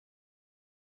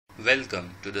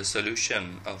Welcome to the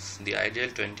solution of the ideal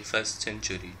 21st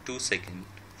century 2-second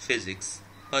physics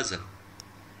puzzle.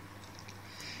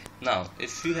 Now,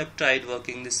 if you have tried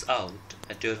working this out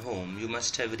at your home, you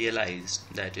must have realized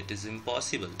that it is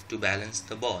impossible to balance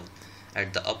the ball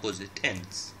at the opposite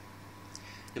ends.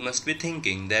 You must be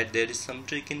thinking that there is some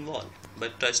trick involved,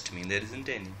 but trust me, there isn't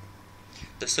any.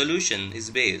 The solution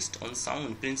is based on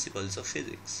sound principles of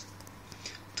physics.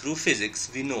 Through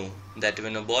physics, we know that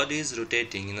when a body is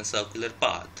rotating in a circular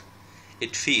path,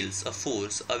 it feels a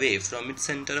force away from its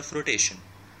center of rotation.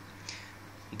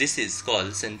 This is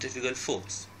called centrifugal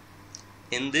force.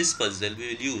 In this puzzle, we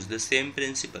will use the same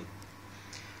principle.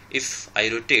 If I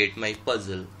rotate my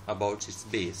puzzle about its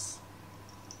base,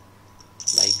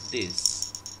 like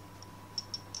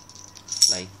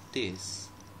this,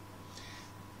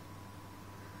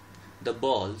 the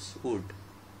balls would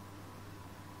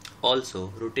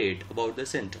also rotate about the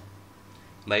center.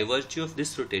 By virtue of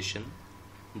this rotation,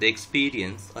 they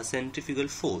experience a centrifugal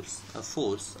force, a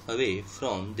force away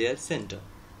from their center.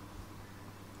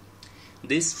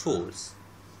 This force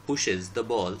pushes the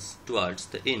balls towards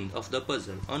the end of the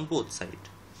puzzle on both sides.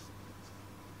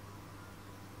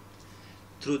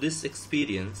 Through this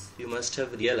experience, you must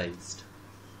have realized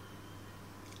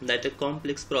that a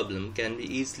complex problem can be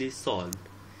easily solved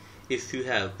if you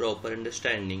have proper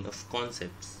understanding of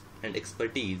concepts and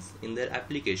expertise in their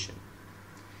application.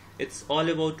 It's all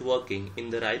about working in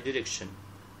the right direction.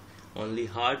 Only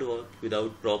hard work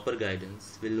without proper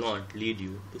guidance will not lead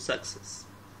you to success.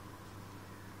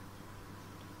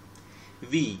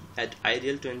 We at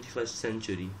Ideal 21st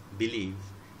Century believe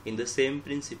in the same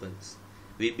principles.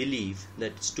 We believe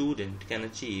that a student can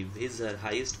achieve his or her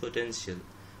highest potential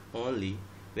only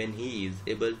when he is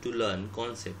able to learn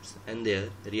concepts and their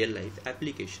real-life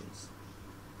applications.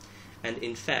 And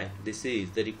in fact, this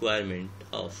is the requirement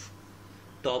of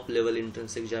top-level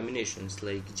entrance examinations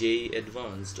like JEE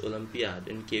Advanced, Olympiad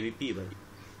and KVPY.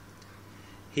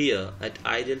 Here at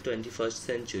Ideal 21st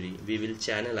Century, we will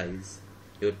channelize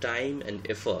your time and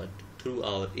effort through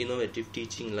our innovative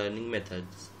teaching learning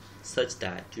methods such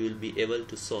that you will be able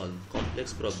to solve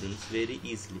complex problems very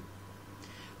easily.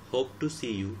 Hope to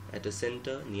see you at a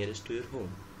center nearest to your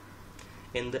home.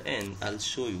 In the end, I'll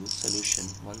show you solution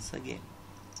once again.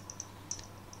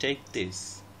 Take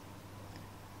this.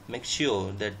 Make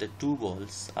sure that the two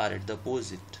balls are at the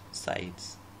opposite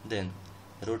sides. Then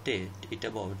rotate it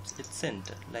about its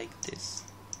center like this.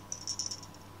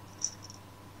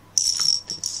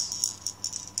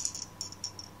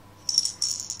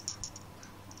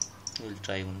 We'll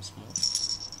try once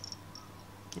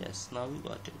more. Yes, now we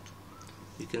got it.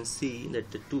 You can see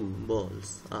that the two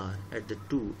balls are at the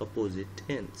two opposite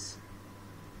ends.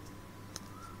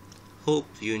 Hope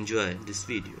you enjoyed this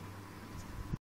video.